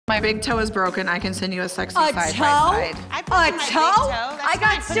My big toe is broken. I can send you a sexy side by side. A toe? I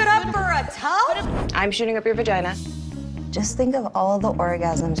got stood up for a toe? I'm shooting up your vagina. Just think of all the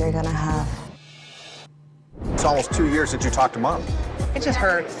orgasms you're gonna have. It's almost 2 years since you talked to Mom. It just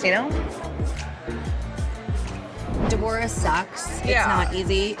hurts, you know? Divorce sucks. Yeah. It's not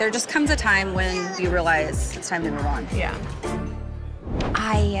easy. There just comes a time when you realize it's time to move on. Yeah.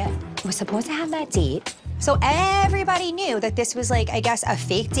 I was supposed to have that date, so everybody knew that this was like, I guess, a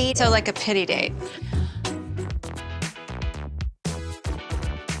fake date. So like a pity date.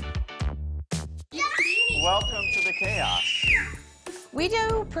 Welcome to the chaos. We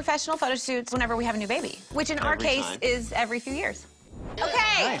do professional photo shoots whenever we have a new baby, which in our case is every few years.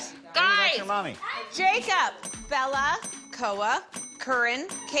 Okay, Nice. guys. Your mommy. Jacob, Bella, Koa, Curran,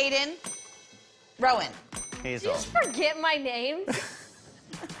 Caden, Rowan. Hazel. Forget my name.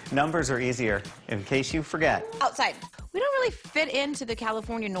 Numbers are easier, in case you forget. Outside. We don't really fit into the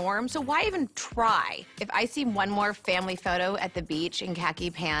California norm, so why even try? If I see one more family photo at the beach in khaki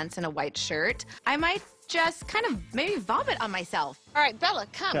pants and a white shirt, I might just kind of maybe vomit on myself. All right, Bella,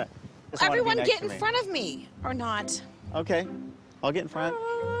 come. Okay. Just wanna be Everyone next get to in me. front of me, or not. Okay, I'll get in front.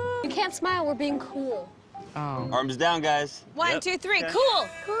 You can't smile, we're being cool. Oh. Arms down, guys. One, Yep. 2, 3, Okay. cool.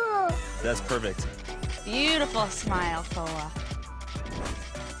 Cool. That's perfect. Beautiful smile, Koa.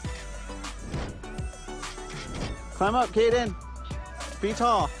 Climb up, Kaden. Be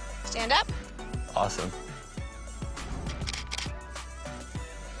tall. Stand up. Awesome.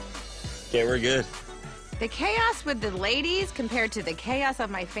 Okay, we're good. The chaos with the ladies compared to the chaos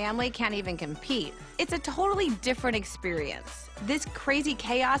of my family can't even compete. It's a totally different experience. This crazy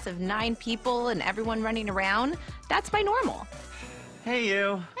chaos of 9 people and everyone running around, that's my normal. Hey,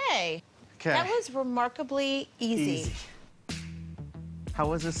 you. Hey, Okay. that was remarkably easy. How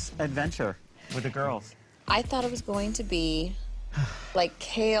was this adventure with the girls? I thought it was going to be like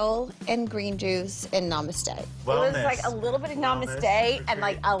kale and green juice and namaste. It was like a little bit of namaste and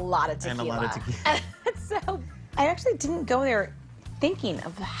like a lot of tequila. And a lot of tequila. So I actually didn't go there thinking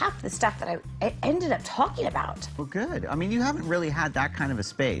of half the stuff that I ended up talking about. Well, good. I mean, you haven't really had that kind of a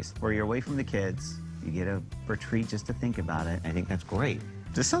space where you're away from the kids. You get a retreat just to think about it. I think that's great.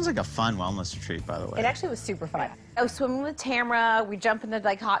 This sounds like a fun wellness retreat, by the way. It actually was super fun. I was swimming with Tamra. We jump in the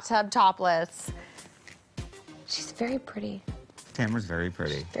like hot tub topless. She's very pretty. Tamra's very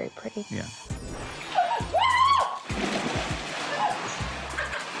pretty. Very pretty. Yeah.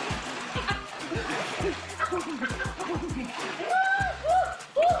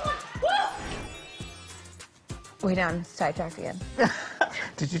 Way down, sidetracked again.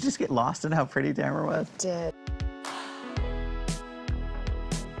 Did you just get lost in how pretty Tamra was? Did.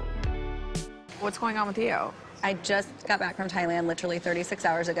 What's going on with you? I just got back from Thailand literally 36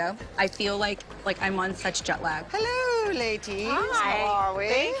 hours ago. I feel like I'm on such jet lag. Hello, ladies. Hi. How are we?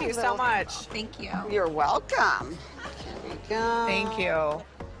 Thank you so much. Thank you. You're welcome. Here we go. Thank you.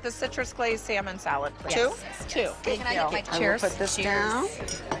 The citrus glazed salmon salad, please. Yes. Two? Can I get my I will cheers? put this Cheers. down.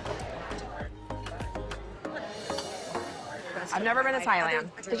 I've never been to Thailand.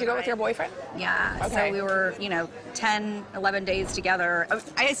 Did you go with your boyfriend? Yeah, Okay. so we were, 10, 11 days together.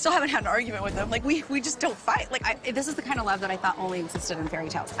 I still haven't had an argument with him. Like, we just don't fight. Like, this is the kind of love that I thought only existed in fairy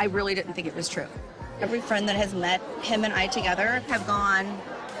tales. I really didn't think it was true. Every friend that has met him and I together have gone,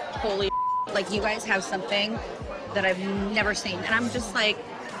 holy like, you guys have something that I've never seen. And I'm just like,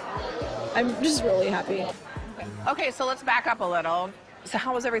 I'm just really happy. Okay, so let's back up a little. So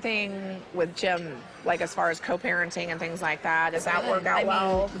how was everything with Jim, like as far as co-parenting and things like that? Does that work out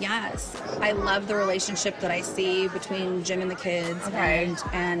well? Yes. I love the relationship that I see between Jim and the kids. Okay.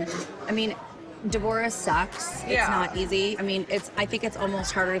 And I mean, divorce sucks. Yeah. It's not easy. I mean, I think it's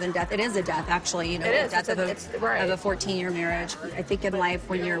almost harder than death. It is a death, actually. It is. Death It's right. of a 14-year marriage. I think in life,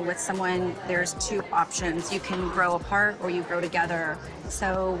 when you're with someone, there's 2 options. You can grow apart or you grow together.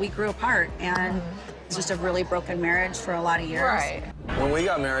 So we grew apart, and it's just a really broken marriage for a lot of years. Right. When we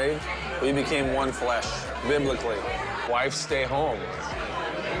got married, we became one flesh, biblically. Wives stay home.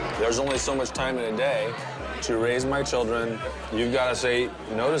 There's only so much time in a day to raise my children. You've got to say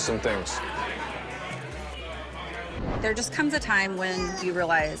no to some things. There just comes a time when you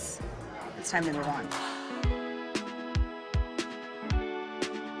realize it's time to move on.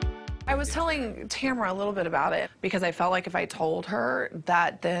 I was telling Tamra a little bit about it because I felt like if I told her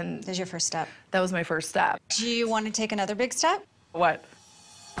that, then This is your first step. that was my first step. Do you want to take another big step? What?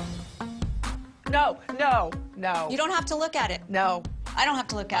 No, no, no. You don't have to look at it. No. I don't have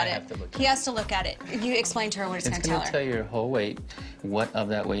to look at it. have to look at He has to look at it. You explain to her what it's going to tell going to her. tell you your whole weight. What of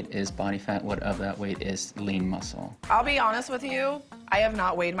that weight is body fat? What of that weight is lean muscle? I'll be honest with you. I have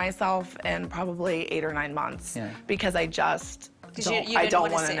not weighed myself in probably 8 or 9 months Yeah. because I just I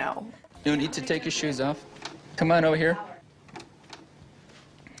don't want to know. You need to take your shoes off. Come on over here.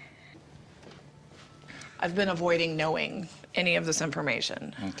 I've been avoiding knowing any of this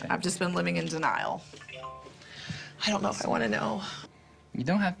information. Okay. I've just been living in denial. I don't know if I want to know. You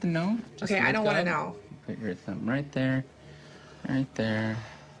don't have to know. Just Okay, I don't look want to up. know. Put your thumb right there. Right there.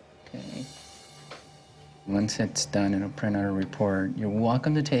 Okay. Once it's done, it'll print out a report. You're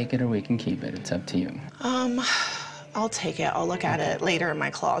welcome to take it or we can keep it. It's up to you. I'll take it. I'll look at it later in my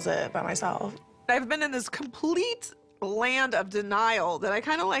closet by myself. I've been in this complete land of denial that I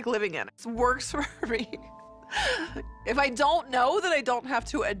kind of like living in. It works for me. If I don't know, then I don't have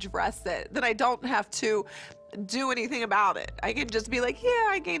to address it, then I don't have to do anything about it. I can just be like, yeah,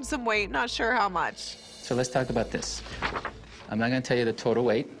 I gained some weight, not sure how much. So let's talk about this. I'm not going to tell you the total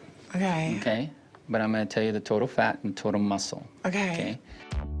weight. Okay. Okay? But I'm going to tell you the total fat and total muscle. Okay. Okay?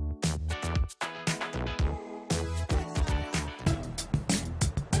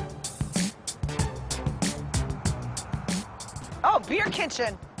 Oh, beer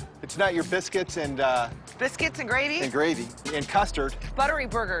kitchen. It's not your biscuits and Biscuits and gravy. gravy and custard. Buttery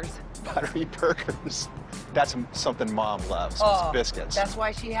burgers. Buttery burgers. That's something Mom loves. Oh, Biscuits. That's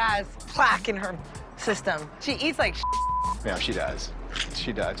why she has plaque in her system. She eats like Yeah, she does.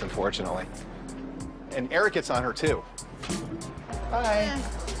 She does, unfortunately. And Eric gets on her too. Hi.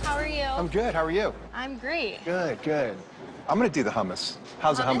 How are you? I'm good. How are you? I'm great. Good, good. I'm gonna do the hummus.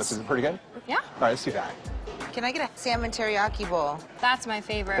 How's the hummus? Is it pretty good? Yeah. All right, let's do that. Can I get a salmon teriyaki bowl? That's my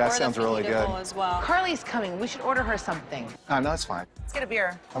favorite. That or sounds the really fajita good. bowl as well. Carly's coming. We should order her something. No, that's fine. Let's get a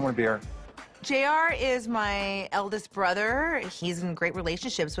beer. I want a beer. JR is my eldest brother. He's in great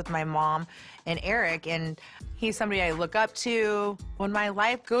relationships with my mom and Eric, and he's somebody I look up to. When my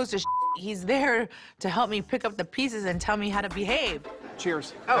life goes to he's there to help me pick up the pieces and tell me how to behave.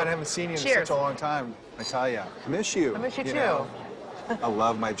 Cheers. Oh, I haven't seen you in cheers. such a long time. I tell you, I miss you. I miss you too. know. I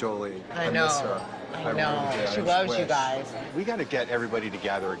love my Jolie. I miss know. her. I know. really do. She I loves you wish. guys. We got to get everybody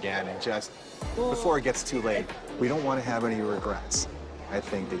together again and just, before it gets too late, we don't want to have any regrets. I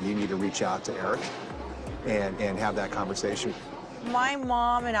think that you need to reach out to Eric and have that conversation. My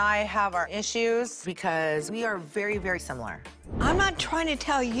mom and I have our issues because we are very, very similar. I'm not trying to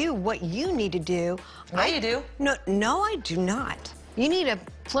tell you what you need to do. No, you do. No, I do not. You need to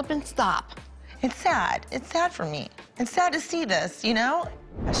flip and stop. It's sad. It's sad for me. It's sad to see this, you know?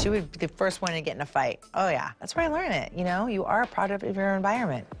 She would be the first one to get in a fight. Oh, yeah. That's where I learned it, you know? You are a product of your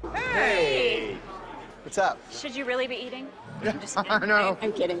environment. Hey! What's up? Should you really be eating? I'm just I know.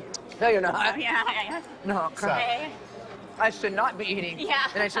 I'm kidding. No, you're not. Oh, yeah. No, Hey. I should not be eating. Yeah.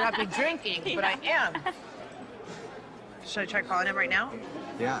 And I should not be drinking, but I am. Should I try calling him right now?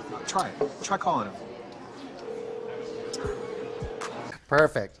 Yeah, try it. Try calling him.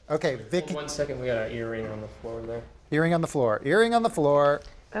 Perfect. Okay, Vicki. 1 second, we got an earring on the floor there. Earring on the floor. Earring on the floor.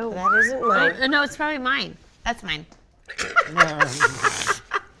 Oh, that isn't mine. Oh, no, it's probably mine. That's mine.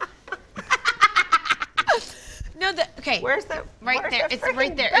 No, okay. Where's the? Right where's there. the It's right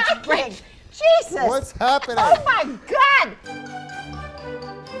frickin' there. It's napkin? right. Jesus. What's happening? Oh my God.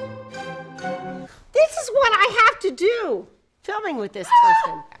 This is what I have to do. Filming with this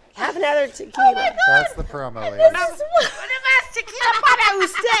person. Have another tequila. Oh my God. That's the promo, lady. This is what the tequila para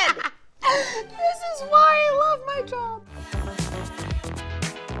usted. This is why I love my job.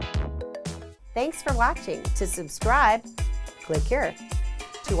 Thanks for watching. To subscribe, click here.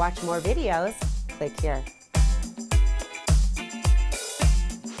 To watch more videos, click here.